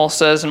 2:4, Paul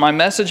says, "And my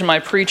message and my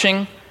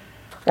preaching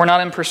were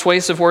not in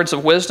persuasive words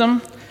of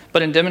wisdom,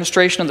 but in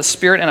demonstration of the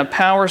Spirit and of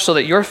power, so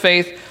that your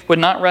faith would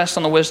not rest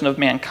on the wisdom of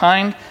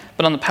mankind,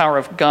 but on the power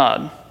of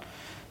God."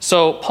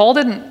 So Paul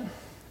didn't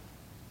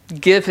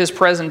give his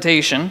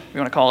presentation, if you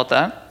want to call it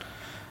that,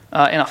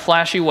 in a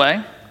flashy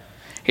way.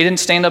 He didn't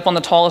stand up on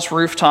the tallest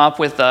rooftop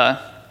with a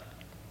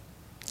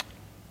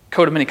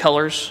coat of many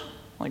colors,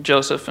 like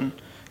Joseph, and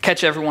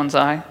catch everyone's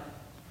eye.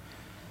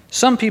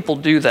 Some people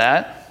do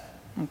that.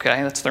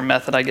 Okay, that's their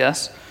method, I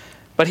guess.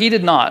 But he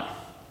did not.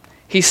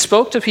 He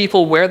spoke to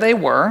people where they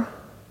were,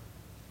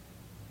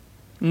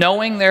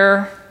 knowing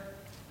their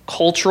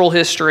cultural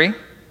history,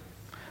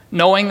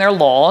 knowing their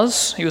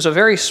laws. He was a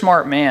very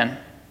smart man,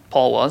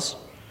 Paul was.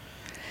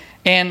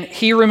 And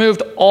he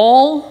removed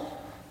all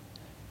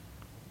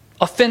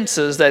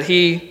offenses that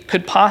he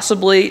could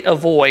possibly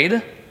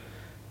avoid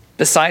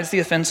besides the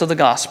offense of the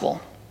gospel.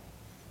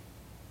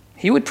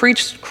 He would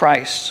preach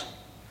Christ,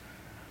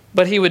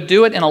 but he would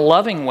do it in a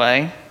loving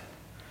way,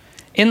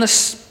 in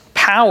the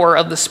power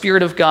of the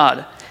Spirit of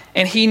God.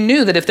 And he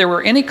knew that if there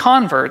were any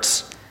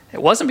converts,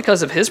 it wasn't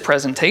because of his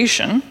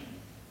presentation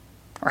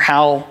or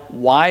how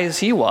wise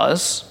he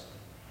was.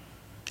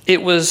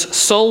 It was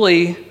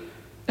solely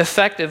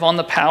effective on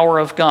the power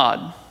of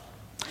God.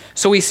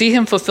 So we see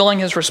him fulfilling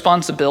his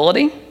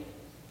responsibility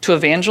to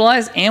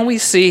evangelize, and we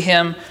see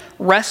him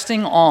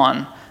resting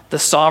on the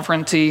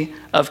sovereignty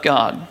of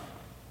God.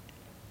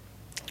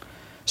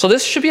 So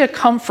this should be a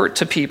comfort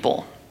to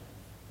people.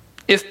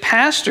 If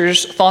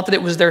pastors thought that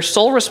it was their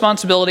sole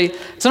responsibility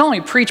to not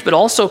only preach but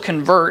also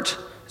convert,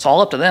 it's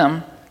all up to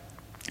them,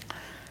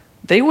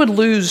 they would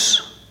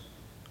lose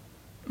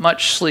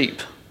much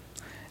sleep,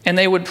 and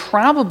they would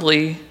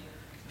probably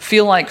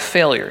feel like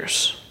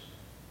failures.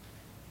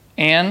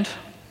 And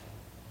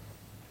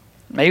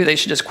maybe they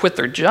should just quit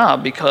their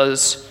job,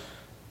 because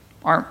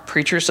aren't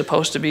preachers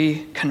supposed to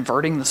be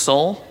converting the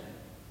soul?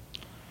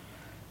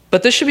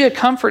 But this should be a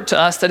comfort to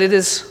us that it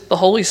is the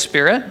Holy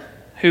Spirit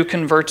who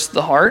converts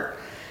the heart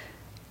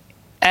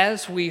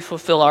as we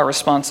fulfill our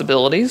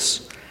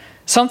responsibilities.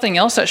 Something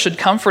else that should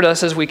comfort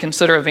us as we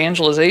consider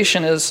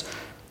evangelization is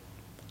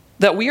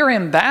that we are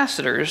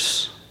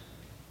ambassadors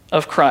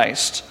of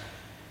Christ.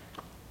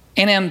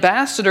 An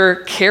ambassador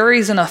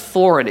carries an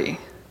authority.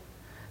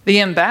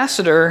 The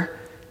ambassador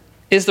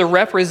is the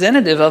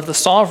representative of the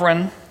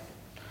sovereign.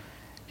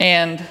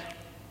 And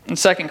in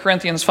 2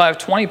 Corinthians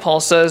 5:20,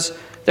 Paul says,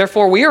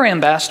 "Therefore we are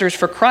ambassadors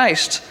for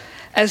Christ,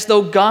 as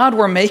though God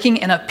were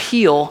making an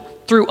appeal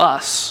through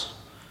us."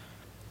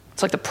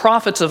 It's like the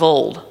prophets of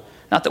old.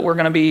 Not that we're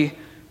going to be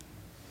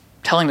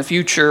telling the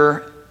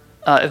future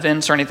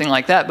events or anything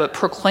like that, but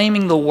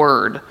proclaiming the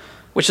word,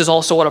 which is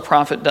also what a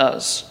prophet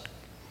does.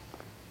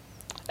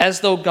 As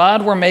though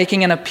God were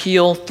making an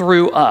appeal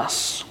through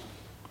us.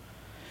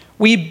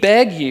 We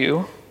beg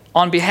you,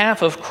 on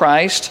behalf of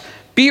Christ,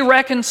 be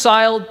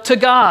reconciled to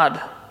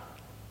God.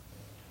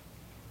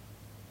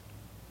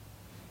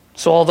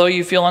 So although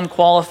you feel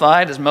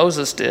unqualified, as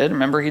Moses did,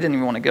 remember he didn't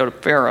even want to go to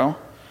Pharaoh,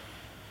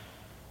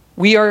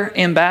 we are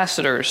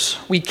ambassadors.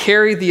 We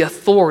carry the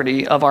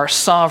authority of our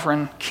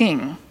sovereign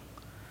king,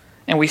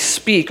 and we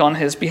speak on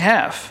his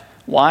behalf.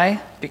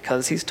 Why?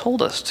 Because he's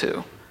told us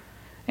to.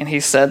 And he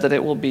said that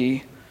it will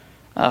be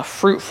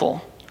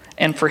fruitful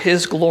and for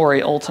his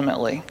glory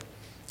ultimately.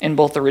 In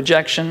both the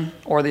rejection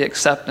or the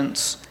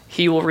acceptance,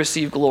 he will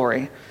receive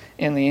glory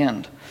in the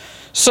end.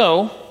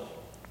 So,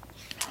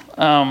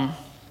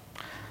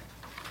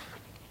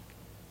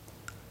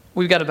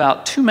 we've got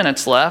about 2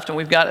 minutes left, and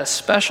we've got a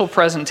special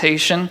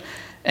presentation.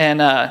 And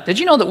did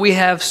you know that we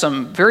have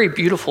some very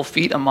beautiful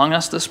feet among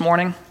us this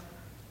morning?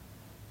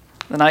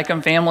 The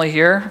Nikon family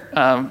here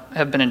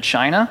have been in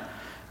China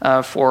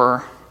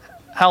for,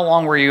 how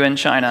long were you in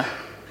China?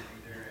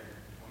 There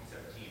in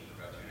 2017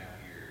 for about 2.5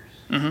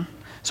 years. Mm-hmm.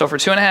 So for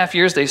 2.5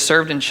 years, they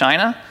served in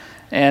China,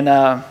 and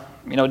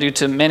due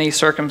to many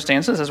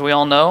circumstances, as we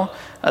all know,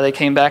 they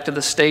came back to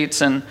the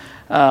States and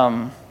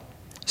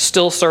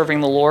still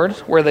serving the Lord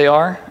where they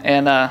are.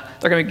 And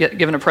they're going to be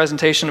given a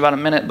presentation in about a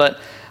minute. But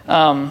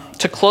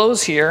to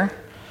close here,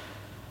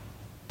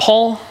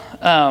 Paul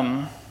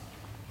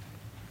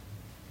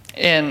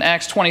in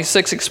Acts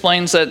 26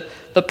 explains that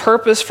the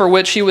purpose for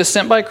which he was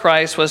sent by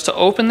Christ was to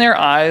open their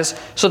eyes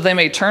so that they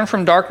may turn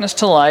from darkness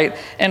to light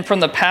and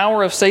from the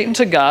power of Satan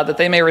to God, that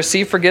they may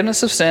receive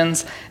forgiveness of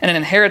sins and an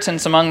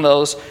inheritance among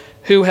those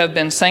who have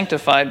been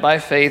sanctified by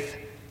faith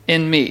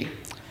in me.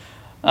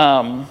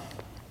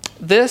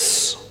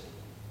 This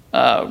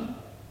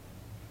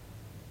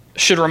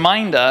should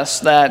remind us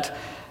that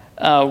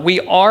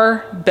we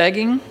are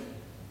begging,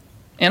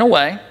 in a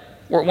way,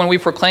 when we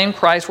proclaim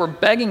Christ, we're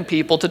begging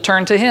people to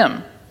turn to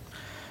him.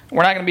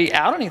 We're not going to be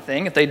out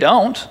anything if they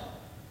don't.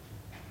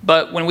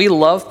 But when we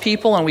love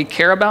people and we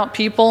care about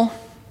people,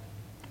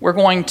 we're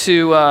going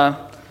to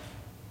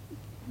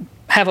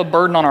have a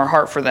burden on our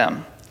heart for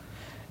them.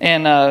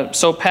 And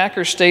so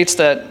Packer states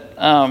that,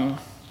 I'm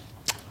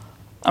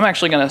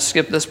actually going to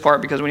skip this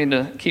part because we need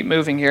to keep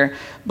moving here.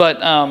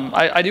 But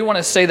I do want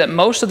to say that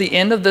most of the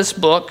end of this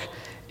book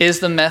is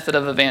the method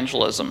of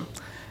evangelism,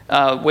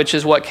 which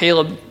is what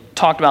Caleb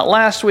talked about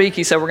last week.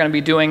 He said we're going to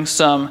be doing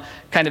some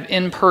kind of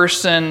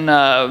in-person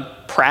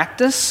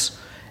practice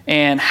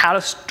and how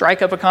to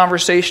strike up a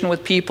conversation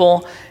with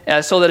people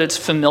so that it's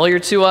familiar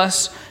to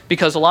us,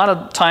 because a lot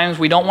of times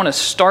we don't want to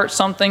start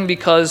something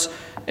because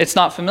it's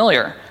not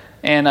familiar,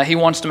 and he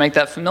wants to make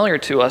that familiar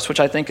to us, which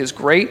I think is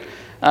great.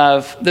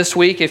 This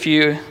week, if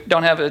you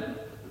have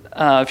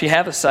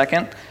a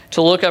second,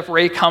 to look up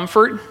Ray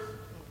Comfort.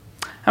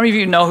 How many of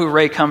you know who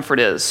Ray Comfort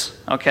is?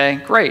 Okay,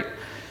 great.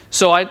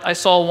 So I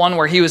saw one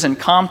where he was in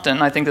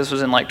Compton. I think this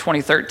was in like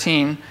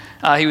 2013.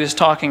 He was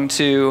talking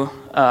to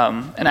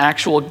an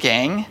actual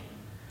gang,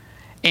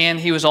 and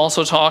he was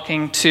also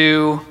talking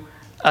to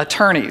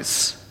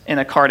attorneys in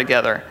a car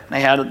together. And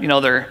they had,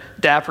 their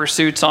dapper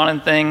suits on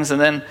and things,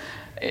 and then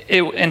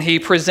and he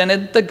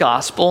presented the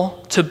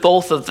gospel to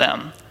both of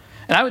them.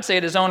 And I would say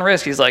at his own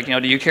risk, he's like,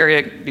 do you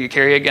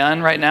carry a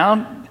gun right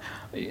now?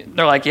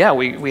 They're like, yeah,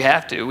 we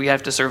have to. We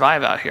have to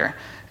survive out here.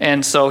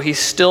 And so he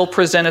still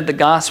presented the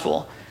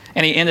gospel.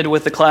 And he ended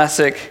with the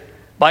classic,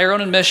 by your own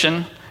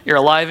admission, you're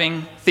a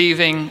lying,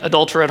 thieving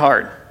adulterer at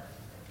heart.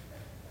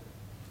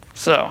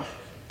 So,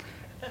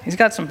 he's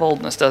got some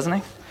boldness, doesn't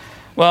he?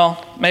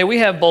 Well, may we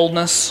have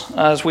boldness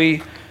as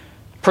we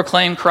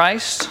proclaim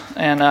Christ.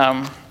 And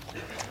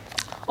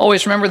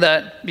always remember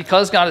that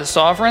because God is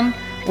sovereign,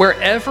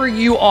 wherever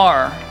you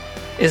are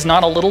is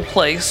not a little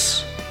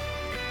place,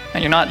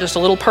 and you're not just a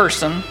little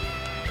person,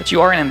 but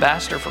you are an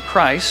ambassador for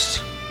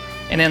Christ.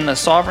 And in the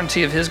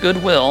sovereignty of his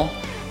goodwill,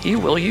 he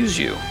will use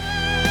you.